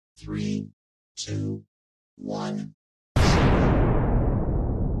3, 2, 1.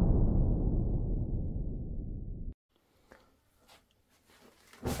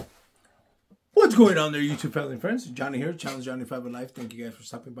 What's going on there, YouTube family and friends? Johnny here, Challenge Johnny 5 Alive. Thank you guys for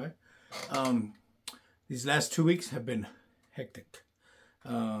stopping by. These last 2 weeks have been hectic.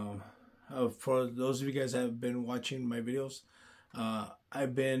 For those of you guys that have been watching my videos,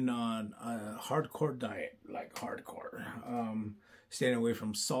 I've been on a hardcore diet, like hardcore. Staying away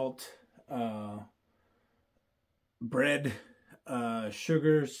from salt, bread,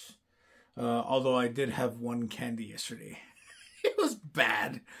 sugars. Although I did have one candy yesterday. It was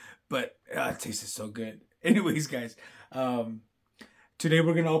bad, but it tasted so good. Anyways, guys, today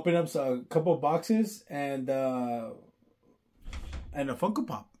we're gonna open up a couple of boxes and a Funko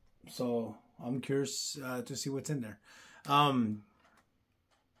Pop. So I'm curious to see what's in there.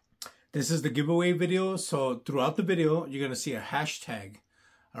 This is the giveaway video. So throughout the video, you're gonna see a hashtag.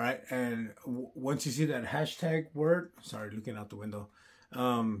 All right, and once you see that hashtag word, sorry, looking out the window,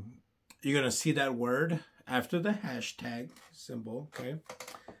 you're gonna see that word after the hashtag symbol, okay?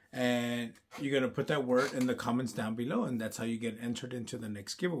 And you're gonna put that word in the comments down below, and that's how you get entered into the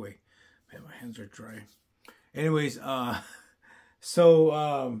next giveaway. Man, my hands are dry. Anyways, yeah,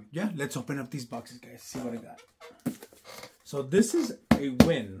 let's open up these boxes, guys. See what I got. So this is a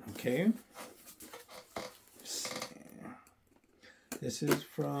win, okay? This is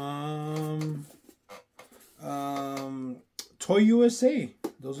from Toy USA.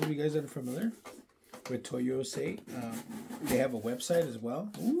 Those of you guys that are familiar with Toy USA, they have a website as well.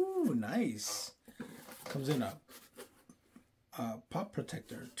 Ooh, nice. Comes in a pop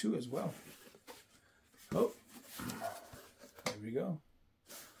protector too as well. Oh, there we go.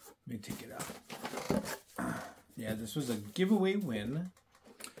 Let me take it out. Yeah, this was a giveaway win.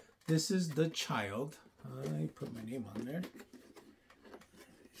 This is the child. I put my name on there.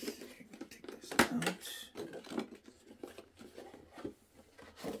 Take this out.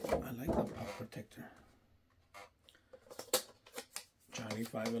 I like the pop protector. Johnny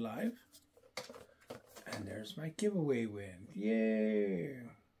 5 Alive. And there's my giveaway win. Yay!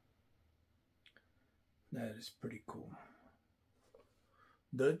 That is pretty cool.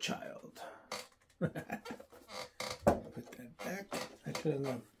 The child. Put that back. I should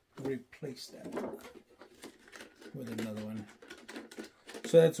have replaced that with another one.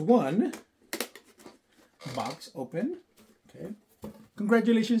 So that's one box open. Okay.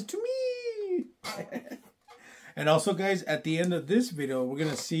 Congratulations to me. And also, guys, at the end of this video, we're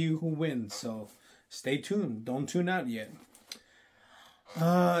gonna see who wins, so stay tuned. Don't tune out yet.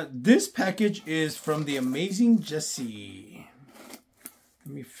 This package is from the Amazing Jessie.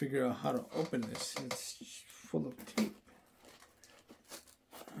 Let me figure out how to open this. It's full of tape.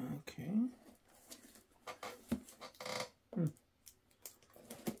 Okay.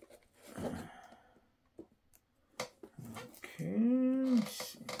 Okay. Let's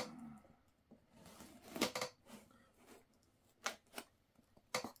see.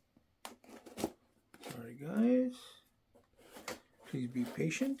 Sorry, guys. Please be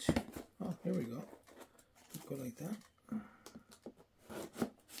patient. Oh, here we go. Go like that.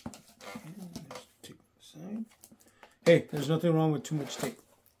 Okay, let's take the side. Hey, there's nothing wrong with too much tape.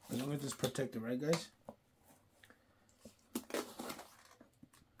 As long as it's protected, right, guys? I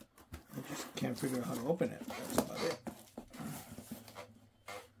just can't figure out how to open it. That's about it.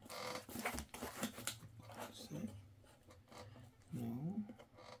 No.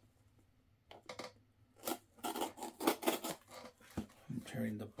 I'm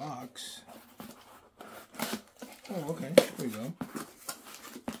tearing the box. Oh, okay. There we go.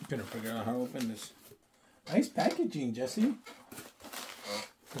 I'm gonna figure out how to open this. Nice packaging, Jesse.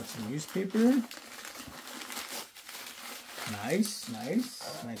 Got some newspaper. Nice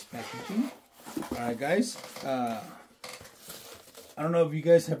packaging. Alright, guys. I don't know if you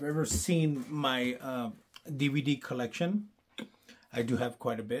guys have ever seen my DVD collection. I do have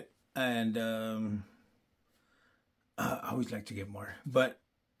quite a bit. And I always like to get more. But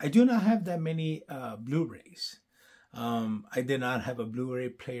I do not have that many Blu-rays. I did not have a Blu-ray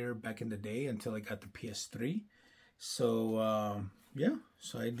player back in the day until I got the PS3. So, yeah.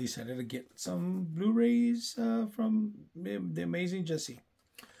 So I decided to get some Blu-rays from the Amazing Jessie.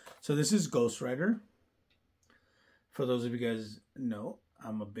 So this is Ghost Rider. For those of you guys know,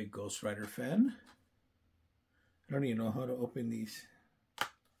 I'm a big Ghost Rider fan. I don't even know how to open these.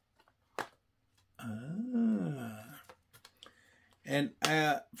 And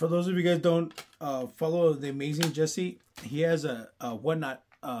for those of you guys don't follow the Amazing Jessie, he has a Whatnot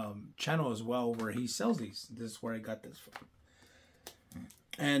channel as well where he sells these. This is where I got this from.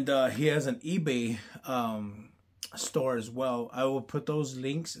 And he has an eBay store as well. I will put those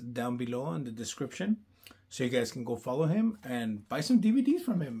links down below in the description, so you guys can go follow him and buy some DVDs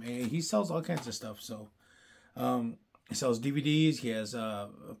from him. He sells all kinds of stuff. So he sells DVDs. He has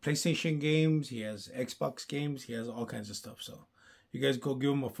PlayStation games. He has Xbox games. He has all kinds of stuff. So you guys go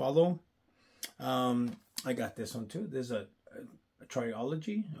give him a follow. I got this one too. There's a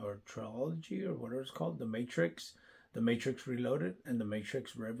trilogy or whatever it's called. The Matrix Reloaded, and The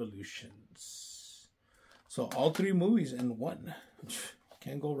Matrix Revolutions. So all 3 movies in one.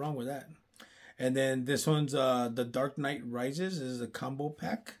 Can't go wrong with that. And then this one's The Dark Knight Rises. This is a combo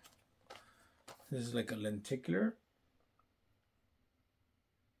pack. This is like a lenticular.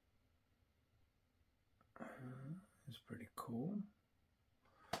 It's pretty cool.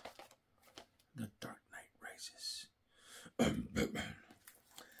 The Dark Knight Rises.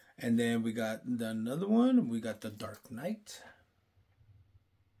 And then we got another one. We got The Dark Knight,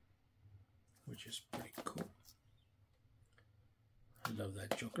 which is pretty cool. I love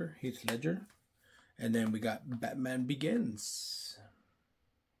that Joker, Heath Ledger. And then we got Batman Begins.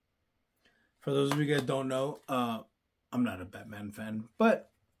 For those of you guys don't know, I'm not a Batman fan,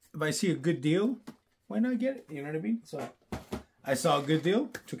 but if I see a good deal, why not get it? You know what I mean? So I saw a good deal,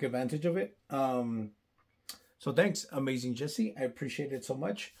 took advantage of it. So thanks, Amazing Jesse. I appreciate it so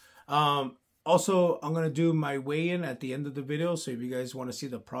much. Also, I'm going to do my weigh-in at the end of the video. So if you guys want to see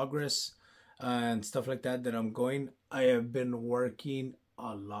the progress and stuff like that I'm going, I have been working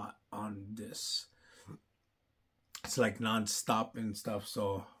a lot on this. It's like non-stop and stuff.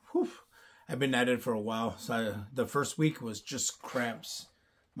 So whew, I've been at it for a while. So the first week was just cramps.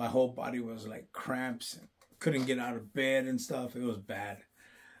 My whole body was like cramps. Couldn't get out of bed and stuff. It was bad.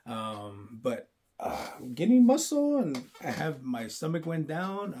 But getting muscle, and I have my stomach went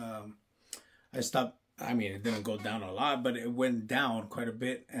down. I stopped. I mean, it didn't go down a lot, but it went down quite a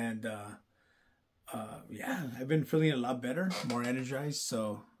bit. And yeah, I've been feeling a lot better, more energized.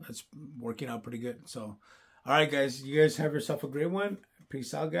 So that's working out pretty good. So, all right, guys, you guys have yourself a great one.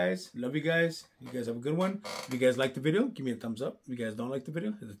 Peace out, guys. Love you guys. You guys have a good one. If you guys like the video, give me a thumbs up. If you guys don't like the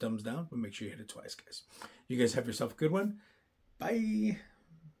video, hit the thumbs down. But make sure you hit it twice, guys. You guys have yourself a good one. Bye.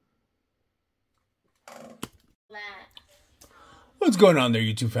 What's going on there,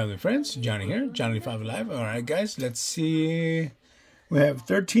 YouTube family friends? Johnny here, Johnny5 Live. All right, guys, let's see. We have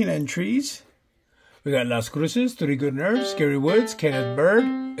 13 entries. We got Las Cruces, 3 Good Nerves, Scary Woods, Kenneth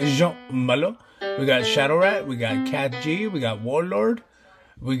Bird, Jean Malo. We got Shadow Rat, we got Cat G, we got Warlord,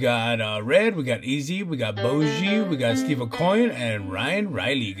 we got Red, we got Easy, we got Boji, we got Steve Coin, and Ryan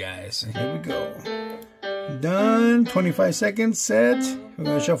Riley, guys. Here we go. Done. 25 seconds set. We're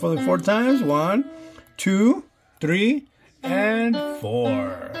going to shuffle it 4 times. 1, 2, 3, and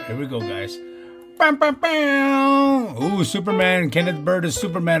 4. Here we go, guys. Bam, bam, bam. Ooh, Superman. Kenneth Bird is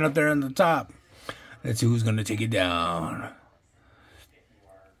Superman up there on the top. Let's see who's going to take it down.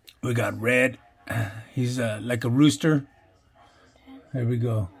 We got Red. He's like a rooster. Here we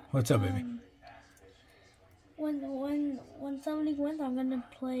go. What's up, baby? When somebody wins, I'm gonna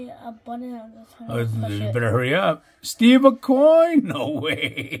play a button on this one. Oh, you better hurry up. Steve a coin? No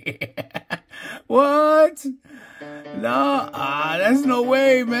way. What? No, that's no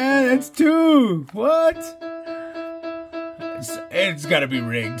way, man. That's 2. What? It's gotta be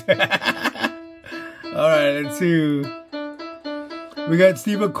rigged. All right, let's see. We got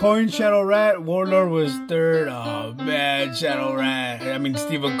Steve a Coin, Shadow Rat. Warlord was 3rd. Oh man, Shadow Rat. I mean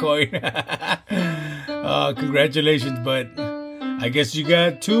Steve a Coin. Congratulations, but I guess you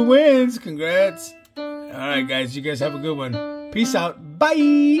got 2 wins. Congrats. All right, guys, you guys have a good one. Peace out.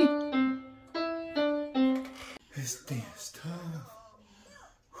 Bye. This thing is tough.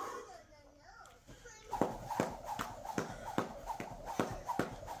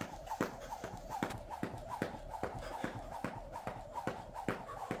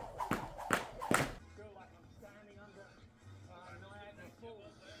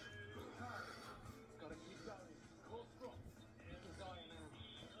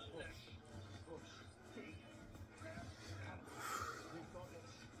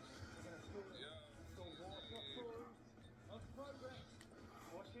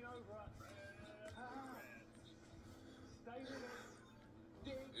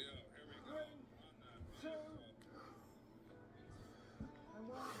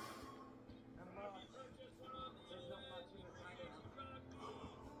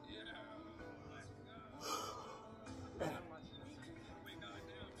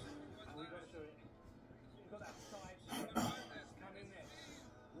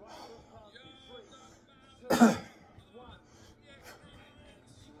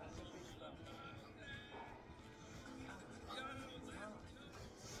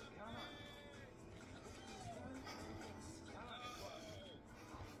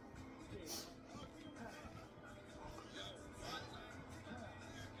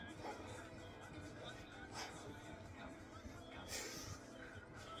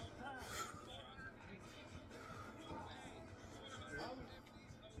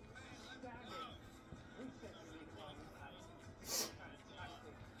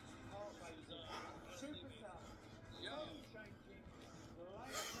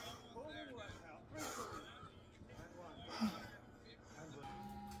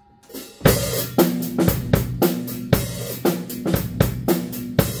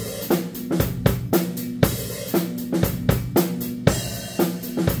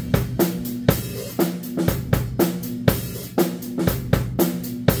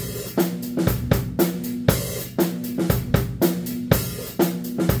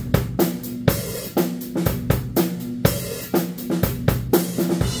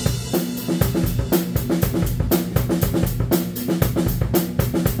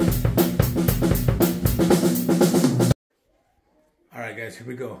 guys, here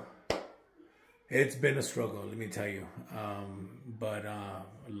we go. It's been a struggle, let me tell you. But a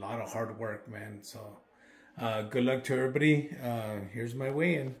lot of hard work, man. So good luck to everybody. Here's my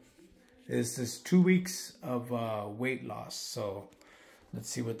weigh-in. This is 2 weeks of weight loss. So let's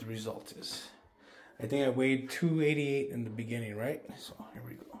see what the result is. I think I weighed 288 in the beginning, right? So here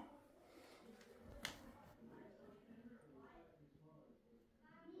we go.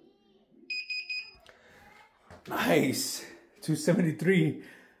 Nice. 273.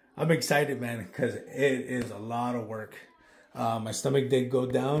 I'm excited, man, because it is a lot of work. My stomach did go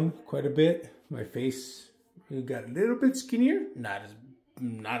down quite a bit. My face got a little bit skinnier. Not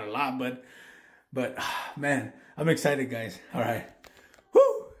a lot, but man, I'm excited, guys. All right. Woo!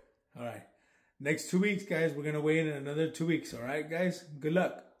 All right. Next 2 weeks, guys, we're going to weigh in another 2 weeks. All right, guys? Good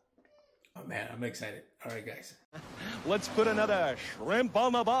luck. Oh, man, I'm excited. All right, guys. Let's put another shrimp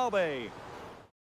on the barbie.